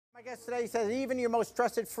My guest today says even your most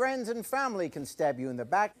trusted friends and family can stab you in the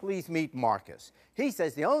back. Please meet Marcus. He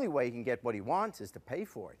says the only way he can get what he wants is to pay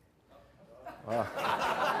for it.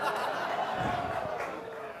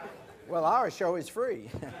 Well, our show is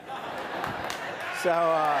free. So,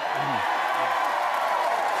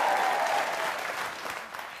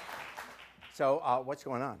 what's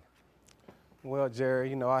going on? Well,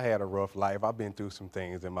 Jerry, you know, I had a rough life. I've been through some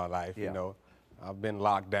things in my life, Yeah. you know. I've been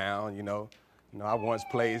locked down, you know. I once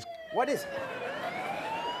played... What is...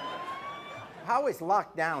 How is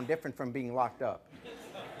locked down different from being locked up?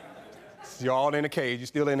 You're all in a cage. You're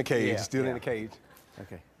still in the cage. Yeah, You're still yeah. in the cage.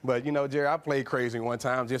 Okay. But, you know, Jerry, I played crazy one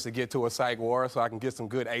time just to get to a psych ward so I can get some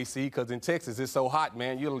good AC, because in Texas, it's so hot,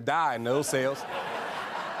 man, you'll die in those cells.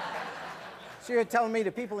 So you're telling me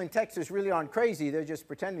the people in Texas really aren't crazy, they're just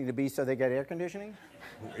pretending to be so they get air conditioning?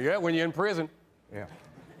 Yeah, when you're in prison. Yeah.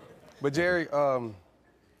 But, Jerry,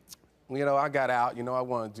 you know, I got out. You know, I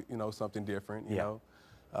wanted, you know, something different, you know.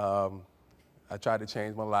 I tried to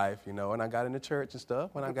change my life, you know, and I got into church and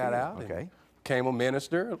stuff when I got out. Okay. Became a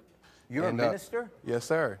minister. You're a minister? Yes,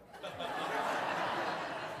 sir.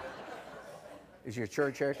 Is your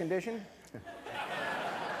church air conditioned?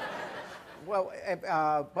 Well,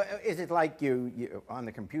 but is it like you on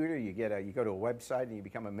the computer, you go to a website and you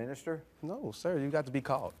become a minister? No, sir, you got to be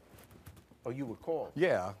called. Oh, you were called?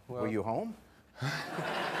 Yeah. Well, were you home?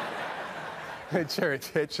 At church.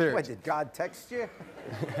 What, did God text you?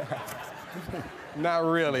 Not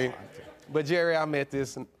really. But, Jerry, I met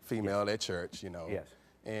this female at church, you know. Yes.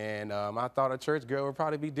 And I thought a church girl would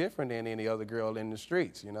probably be different than any other girl in the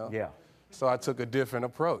streets, you know. Yeah. So I took a different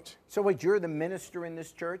approach. So wait, you're the minister in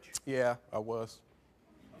this church? Yeah, I was.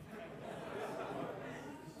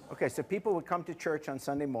 Okay, so people would come to church on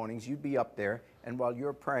Sunday mornings, you'd be up there, and while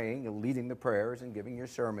you're praying and leading the prayers and giving your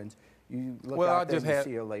sermons, you look out there and you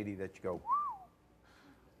see a lady that you go...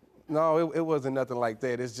 No, it wasn't nothing like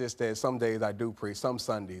that. It's just that some days I do preach, some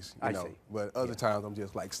Sundays, you know. see. But other times I'm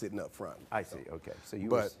just like sitting up front. I see, okay. So you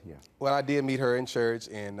Well, I did meet her in church,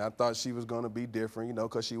 and I thought she was going to be different, you know,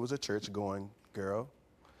 because she was a church-going girl.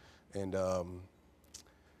 And,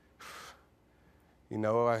 you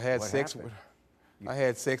know, I had sex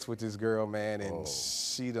with this girl, man, and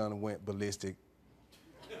she done went ballistic.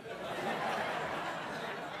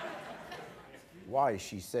 Why?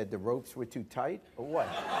 She said the ropes were too tight, or what?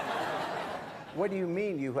 What do you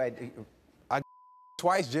mean you had...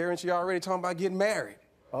 Twice, Jerry, and she already talking about getting married.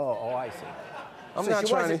 Oh, I see. I'm not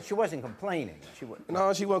trying to... She wasn't complaining.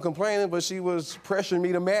 No, she wasn't complaining, but she was pressuring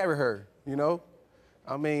me to marry her, you know?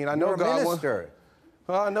 I mean, I know God wants... Well,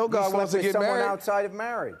 I know God wants to get married. Someone outside of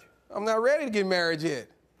marriage. I'm not ready to get married yet.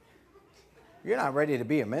 You're not ready to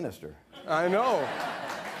be a minister. I know.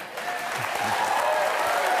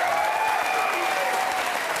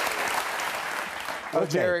 Well,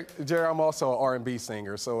 Jerry, I'm also an R&B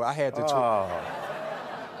singer, so I had to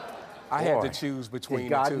had to choose between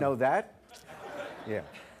the two. Did God know that? Yeah.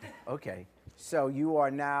 Okay. So you are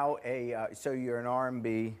now so you're an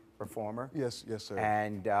R&B performer. Yes, sir.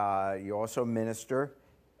 And you're also a minister.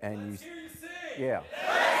 And Let's hear you sing. Yeah.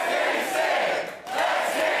 Let's hear you sing.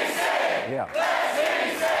 Let's hear you sing. Yeah. Let's hear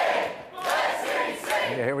you sing. Let's hear you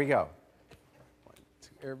sing. Yeah, here we go.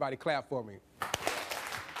 Everybody clap for me.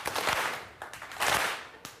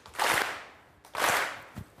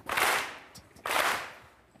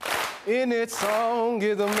 In this song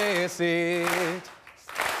is a message,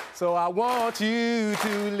 so I want you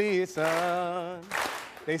to listen.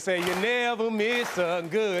 They say you never miss a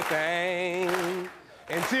good thing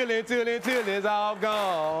until it's all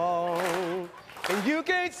gone. And you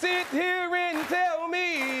can't sit here and tell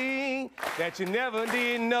me that you never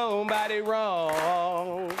did nobody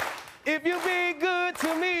wrong. If you be good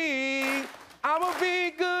to me, I'ma be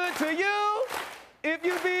good to you. If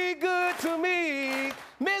you be good to me,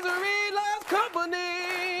 misery loves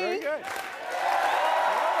company. Very good.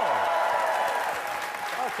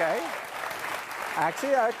 Oh. Okay.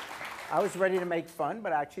 Actually, I was ready to make fun,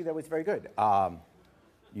 but actually that was very good.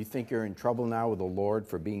 You think you're in trouble now with the Lord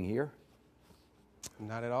for being here?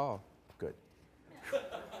 Not at all. Good.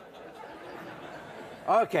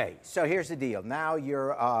 Okay, so here's the deal. Now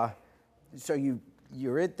you're in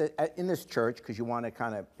this church because you want to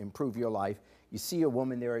kind of improve your life. You see a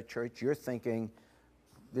woman there at church, you're thinking,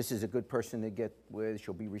 this is a good person to get with,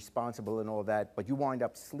 she'll be responsible and all that, but you wind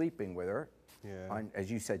up sleeping with her on, as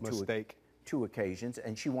you said, two occasions,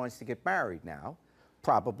 and she wants to get married now,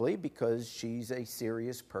 probably because she's a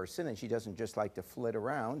serious person and she doesn't just like to flit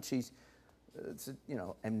around. She's, you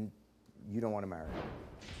know, and you don't want to marry her.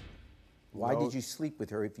 Why did you sleep with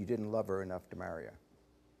her if you didn't love her enough to marry her?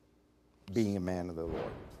 Being a man of the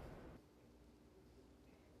Lord.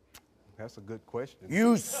 That's a good question.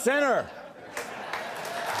 You sinner!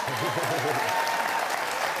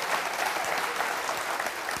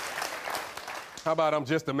 How about I'm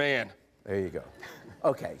just a man? There you go.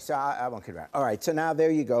 Okay, so I won't kid around. All right, so now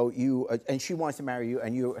there you go. You and she wants to marry you,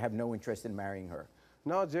 and you have no interest in marrying her.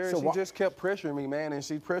 No, Jerry, So she just kept pressuring me, man, and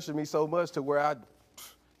she pressured me so much to where I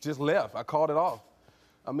just left. I called it off.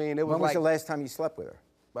 I mean, it was When was like the last time you slept with her?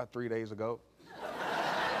 about 3 days ago.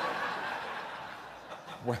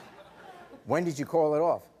 When did you call it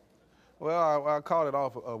off? Well, I called it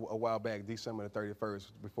off a while back, December the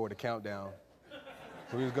 31st, before the countdown.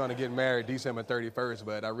 We was gonna get married December 31st,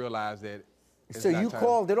 but I realized that it's So not you time.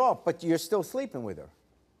 called it off, but you're still sleeping with her.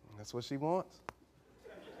 That's what she wants.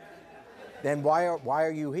 Then why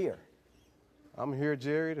are you here? I'm here,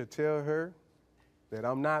 Jerry, to tell her that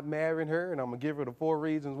I'm not marrying her, and I'm gonna give her the 4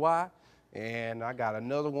 reasons why. And I got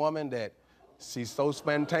another woman that she's so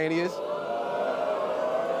spontaneous.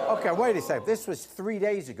 Okay, wait a second. This was 3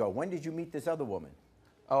 days ago. When did you meet this other woman?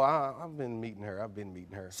 Oh, I've been meeting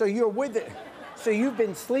her. So you're with it. So you've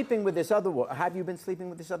been sleeping with this other woman. Have you been sleeping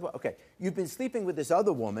with this other woman? Okay, you've been sleeping with this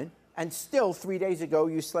other woman, and still 3 days ago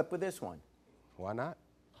you slept with this one. Why not?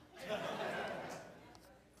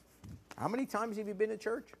 How many times have you been to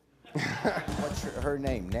church? What's her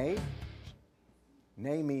name? Nay?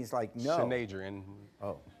 Nay means like no. Shenadrian.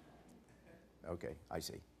 Oh. Okay, I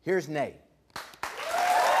see. Here's Nay.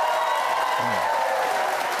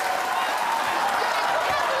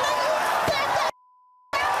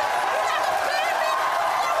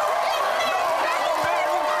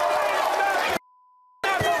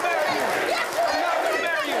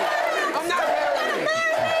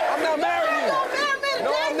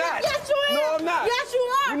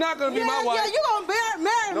 Gonna be my wife. Yeah, you gonna marry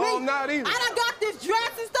me. No, I'm not either. I done got this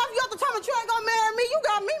dress and stuff. You have to tell me you ain't gonna marry me. You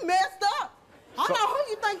got me messed up. I don't know who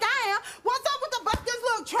you think I am. What's up with this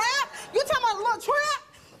little tramp? You talking about a little tramp?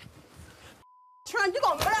 Tramp, you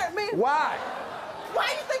gonna marry me? Why?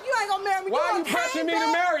 Why you think you ain't gonna marry me? Why are you pressuring me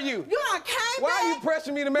to marry you? You done came back. Why are you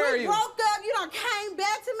pressuring me to marry you? We broke up. You done came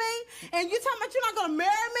back to me, and you talking about you're not gonna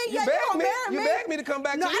marry me? You yeah, begged you gonna me. marry me. You begged me to come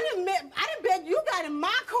back to you. No, I didn't beg you. You got in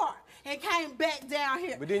my car and came back down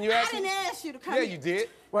here. But then you asked I didn't ask you to come Yeah, here. you did.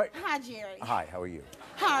 What? Hi, Jerry. Hi, how are you?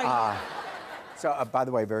 How are you? So, by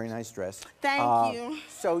the way, very nice dress. Thank you.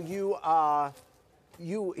 So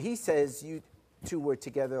he says you two were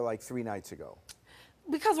together like 3 nights ago.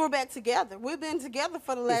 Because we're back together. We've been together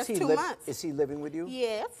for the last 2 months. Is he living with you?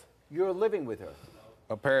 Yes. You're living with her.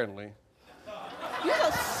 Apparently. You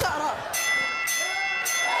just shut up.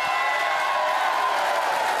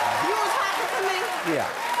 You was talking to me? Yeah.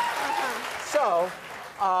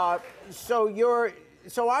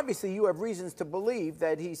 So obviously you have reasons to believe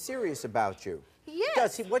that he's serious about you.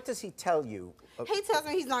 Yes. What does he tell you? He tells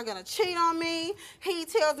me he's not gonna cheat on me. He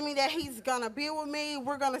tells me that he's gonna be with me.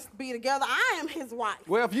 We're gonna be together. I am his wife.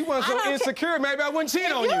 Well, if you weren't so insecure, maybe I wouldn't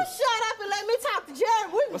cheat on you. You shut up and let me talk to Jerry.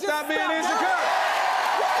 We can Well, just stop being stop insecure.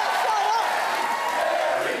 You just shut up.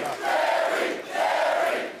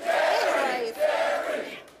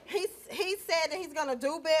 Anyways, he said that he's gonna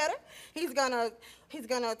do better. He's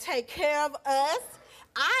gonna take care of us.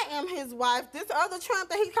 I am his wife. This other Trump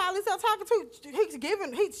that he called himself talking to,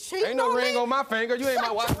 he's cheating Ain't no on ring me. on my finger. You ain't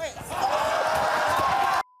my wife. I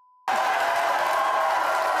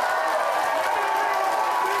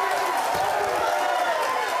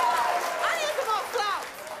need some more flowers.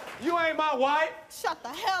 You ain't my wife. Shut the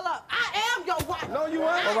hell up. I am your wife. No, you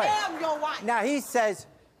ain't. I am your wife. Now he says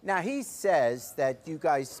that you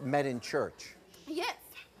guys met in church. Yes.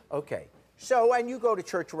 Okay. So, and you go to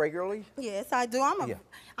church regularly? Yes, I do.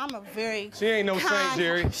 I'm a very She ain't no saint,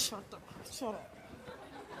 Jerry. Shut up. Shut up.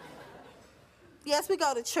 Yes, we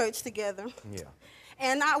go to church together. Yeah.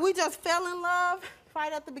 And we just fell in love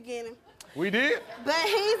right at the beginning. We did? But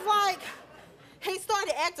he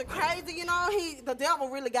started acting crazy, you know. The devil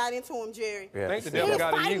really got into him, Jerry. Yeah. Think the He devil was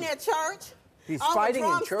got in fighting you. at church. He's on fighting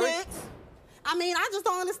the in church? drumsticks. I mean, I just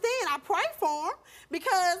don't understand. I pray for him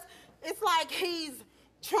because it's like he's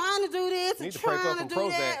trying to do this and Need to pray for trying to some do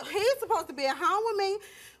Prozac. that. He's supposed to be at home with me.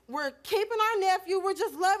 We're keeping our nephew. We're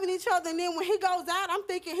just loving each other. And then when he goes out, I'm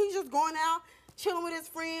thinking he's just going out, chilling with his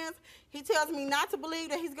friends. He tells me not to believe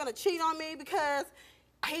that he's going to cheat on me because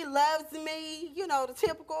he loves me, you know, the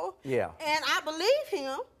typical. Yeah. And I believe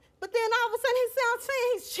him. But then all of a sudden he sounds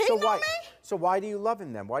saying he's cheating on me. So why do you love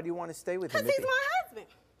him then? Why do you want to stay with him? Because he's my husband.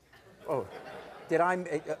 Oh.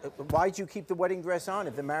 Why'd you keep the wedding dress on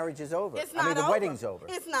if the marriage is over? It's not I mean, the over. wedding's over.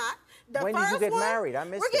 It's not. When did you get married? I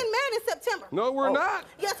missed We're it. getting married in September. No, we're not.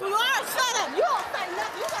 Yes, we are. Shut up. You don't say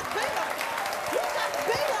nothing. You just beat us. You just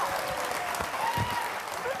beat us.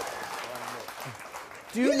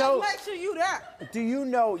 Do you know? Just make sure you there. Do you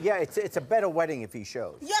know? Yeah, it's a better wedding if he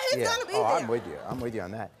shows. Yeah, he's gonna be there. I'm with you. I'm with you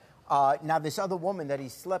on that. Now, this other woman that he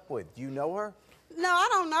slept with, do you know her? No, I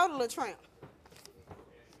don't know the little tramp.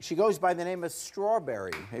 She goes by the name of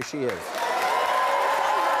Strawberry. Here she is.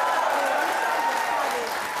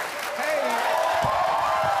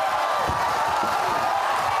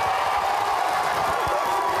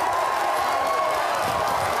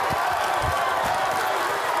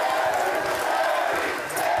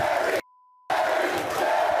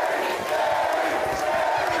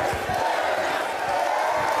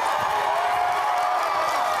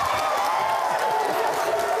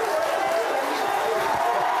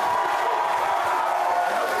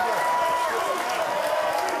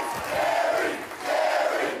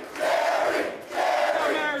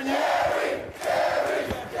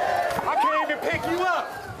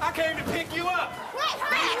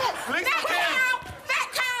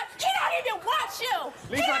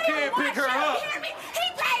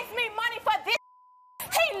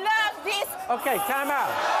 Okay, time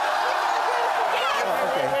out.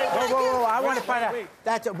 Whoa, I want to find out.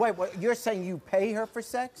 Wait, you're saying you pay her for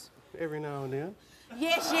sex? Every now and then.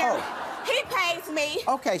 Yes, Jerry. He pays me.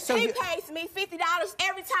 Okay, so he pays me $50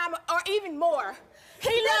 every time, or even more. He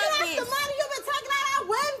loves this. That's the money you've been taking out our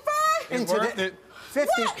wedding fund? It's worth it.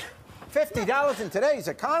 $50 in today's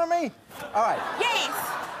economy? All right. Yes.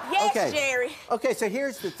 Yes, okay. Jerry. Okay, so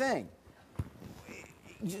here's the thing.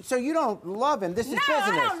 So you don't love him. This is business.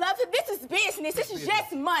 No, I don't love him. This is business. This is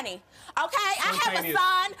just money. Okay? I have a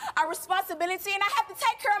son, a responsibility, and I have to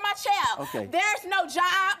take care of my child. Okay. There's no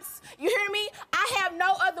jobs. You hear me? I have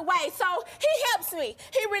no other way. So he helps me.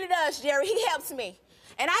 He really does, Jerry. He helps me.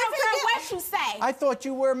 And I don't care what you say. I thought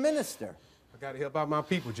you were a minister. I gotta help out my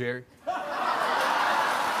people, Jerry.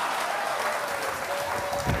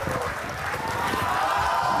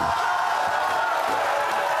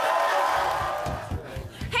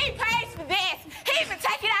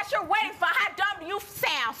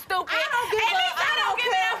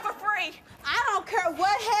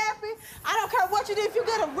 If you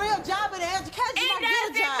get a real job in education, you might get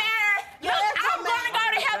a job. It doesn't matter. I'm going to go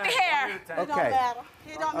to help the hair. It don't matter.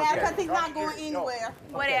 It don't matter because he's not going anywhere.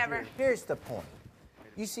 Whatever. Here's the point.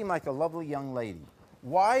 You seem like a lovely young lady.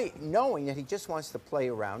 Why, knowing that he just wants to play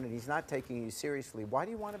around and he's not taking you seriously, why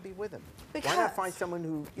do you want to be with him? Because, why not find someone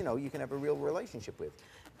who, you can have a real relationship with?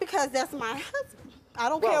 Because that's my husband. I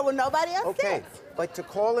don't care what nobody else says. But to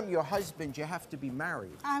call him your husband, you have to be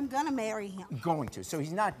married. I'm going to marry him. Going to. So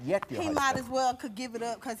he's not yet your husband. He might as well could give it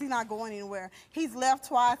up because he's not going anywhere. He's left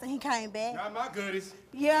twice and he came back. Not my goodies.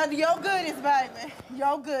 Yeah, your goodies, baby.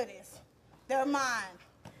 Your goodies. They're mine.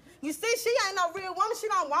 You see, she ain't no real woman. She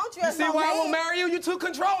don't want you as no man. You see why I won't marry you? You're too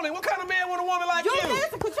controlling. What kind of man want a woman like you? You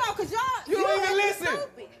listen, control, because you don't even listen.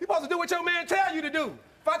 Stupid. You're supposed to do what your man tell you to do.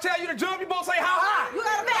 If I tell you to jump, you both say how high. You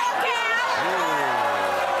gotta back down.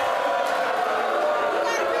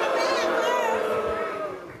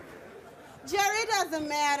 Jerry, it doesn't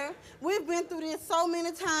matter. We've been through this so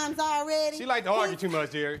many times already. She like to argue too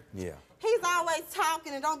much, Jerry. Yeah. He's always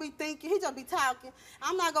talking and don't be thinking. He just be talking.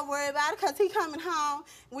 I'm not going to worry about it because he coming home.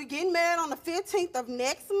 We're getting married on the 15th of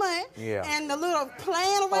next month. Yeah. And the little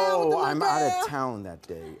playing around with the little I'm girl. out of town that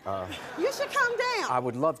day. You should come down. I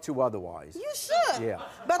would love to otherwise. You should. Yeah.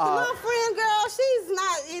 But the little friend girl, she's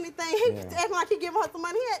not anything. He acting like he giving her some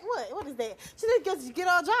money. What is that? She didn't get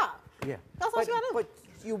her a job. Yeah. That's what you got to do. But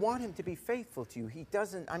you want him to be faithful to you. He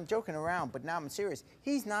doesn't. I'm joking around, but now I'm serious.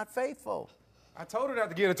 He's not faithful. I told her not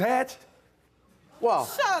to get attached. Well,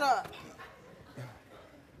 shut up.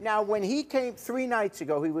 Now, when he came 3 nights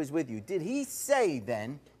ago, he was with you. Did he say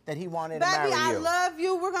then that he wanted to marry you? Baby, I love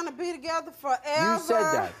you. We're going to be together forever. You said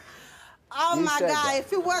that. Oh, my God.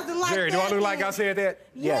 If it wasn't like Jerry, that. Jerry, do I look like I said that?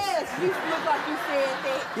 Yes. You look like you said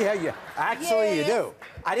that. Yeah. Actually, you do.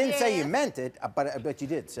 I didn't say you meant it, but you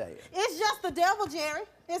did say it. It's just the devil, Jerry.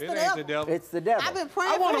 It's the devil. The devil. It's the devil. I've been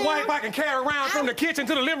praying I want for a wife I can carry around from the kitchen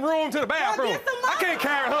to the living room to the bathroom. I can't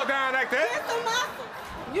carry her down like that. Get some muscle.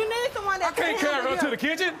 You need someone that I can't carry her to the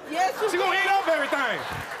kitchen. Yes, you She gonna eat up everything.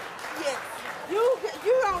 Yes. You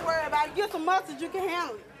don't worry about it. Get some muscles, you can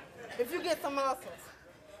handle it. If you get some muscles.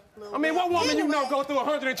 I mean, what woman you know go through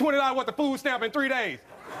 $120 worth of food stamp in 3 days?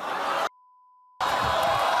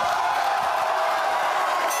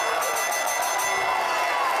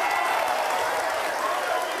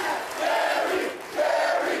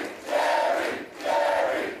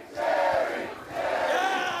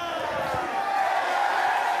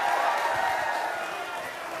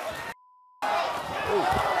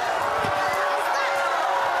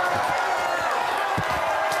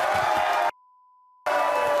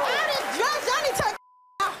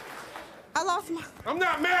 I'm not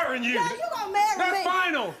marrying you. Yeah, you gonna marry me. That's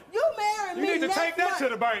final. You marry me. You need to take that to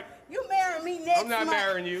the bank. You marry me next I'm not month.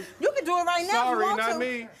 marrying you. You can do it right now Sorry, if you want not to.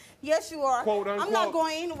 me. Yes, you are. Quote unquote. I'm not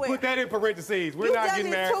going anywhere. Put that in parentheses. We're You've not done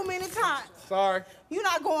getting this married. too many times. Sorry. You're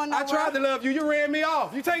not going nowhere. I tried to love you. You ran me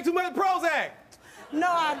off. You take too much Prozac. No,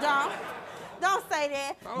 I don't. Don't say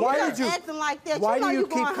that. Why You're did you acting like that? Why you know do you you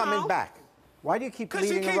keep going coming home. back? Why do you keep Because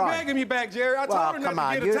she leading keep her on? begging me back, Jerry. I Well, told her come not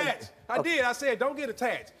on, to get you- attached. I did. I said, don't get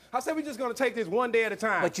attached. I said, we're just going to take this one day at a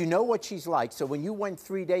time. But you know what she's like. So when you went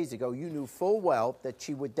 3 days ago, you knew full well that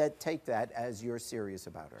she would take that as you're serious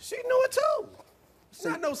about her. She knew it too. It's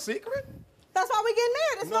not no secret. That's why we getting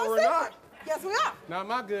married. It's No, no we're secret. not. Yes, we are. Not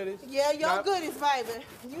my goodies. Yeah, your Not- goodies, baby.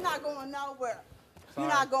 You're not going nowhere. Sorry.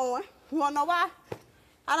 You're not going. You want to know why?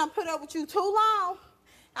 I done put up with you too long.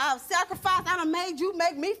 I've sacrificed. I done made you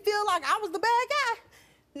make me feel like I was the bad guy.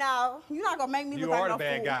 No, you're not going to make me You look like are no the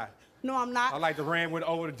bad fool. guy. No, I'm not. I like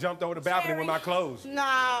to jumped over the balcony with my clothes.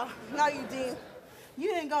 No, you didn't. You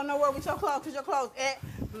didn't go nowhere with your clothes because your clothes at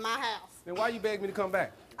my house. Then why you beg me to come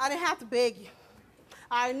back? I didn't have to beg you.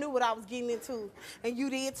 I already knew what I was getting into, and you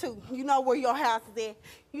did too. You know where your house is at.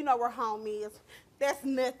 You know where home is. That's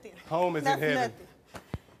nothing. Home is in That's heaven. Nothing.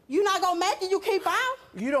 You not gonna make it. You keep on.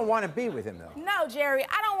 You don't want to be with him, though. No, Jerry,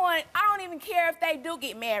 I don't even care if they do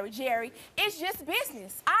get married, Jerry. It's just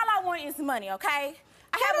business. All I want is money, okay?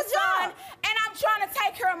 I have a son, and I'm trying to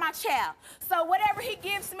take care of my child. So whatever he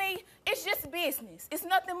gives me, it's just business. It's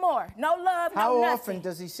nothing more. No love, How no nothing. often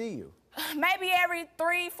does he see you? Maybe every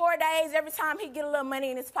 3-4 days, every time he get a little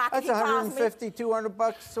money in his pocket, That's he calls me. $150,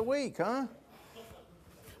 $200 a week, huh?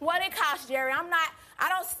 What it costs, Jerry? I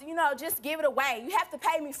don't, just give it away. You have to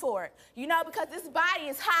pay me for it, because this body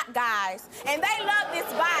is hot, guys, and they love this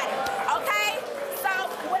body, okay? So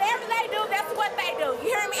whatever they do, that's what they do. You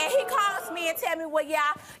hear me? And he calls me and tell me, well,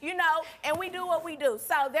 yeah, and we do what we do.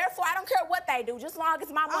 So therefore, I don't care what they do, just as long as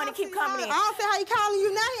my money keep coming in. I don't see how he calling you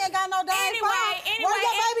now. He ain't got no damn phone. Anyway, Where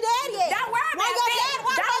your baby daddy at? Don't worry about that.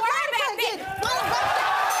 Don't worry about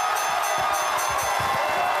that.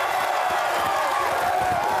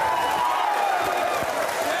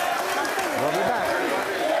 We'll be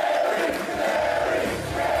back.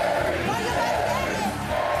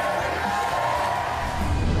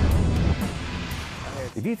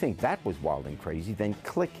 If you think that was wild and crazy, then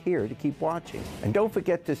click here to keep watching. And don't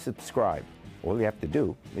forget to subscribe. All you have to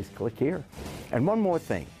do is click here. And one more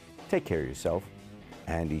thing, take care of yourself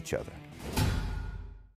and each other.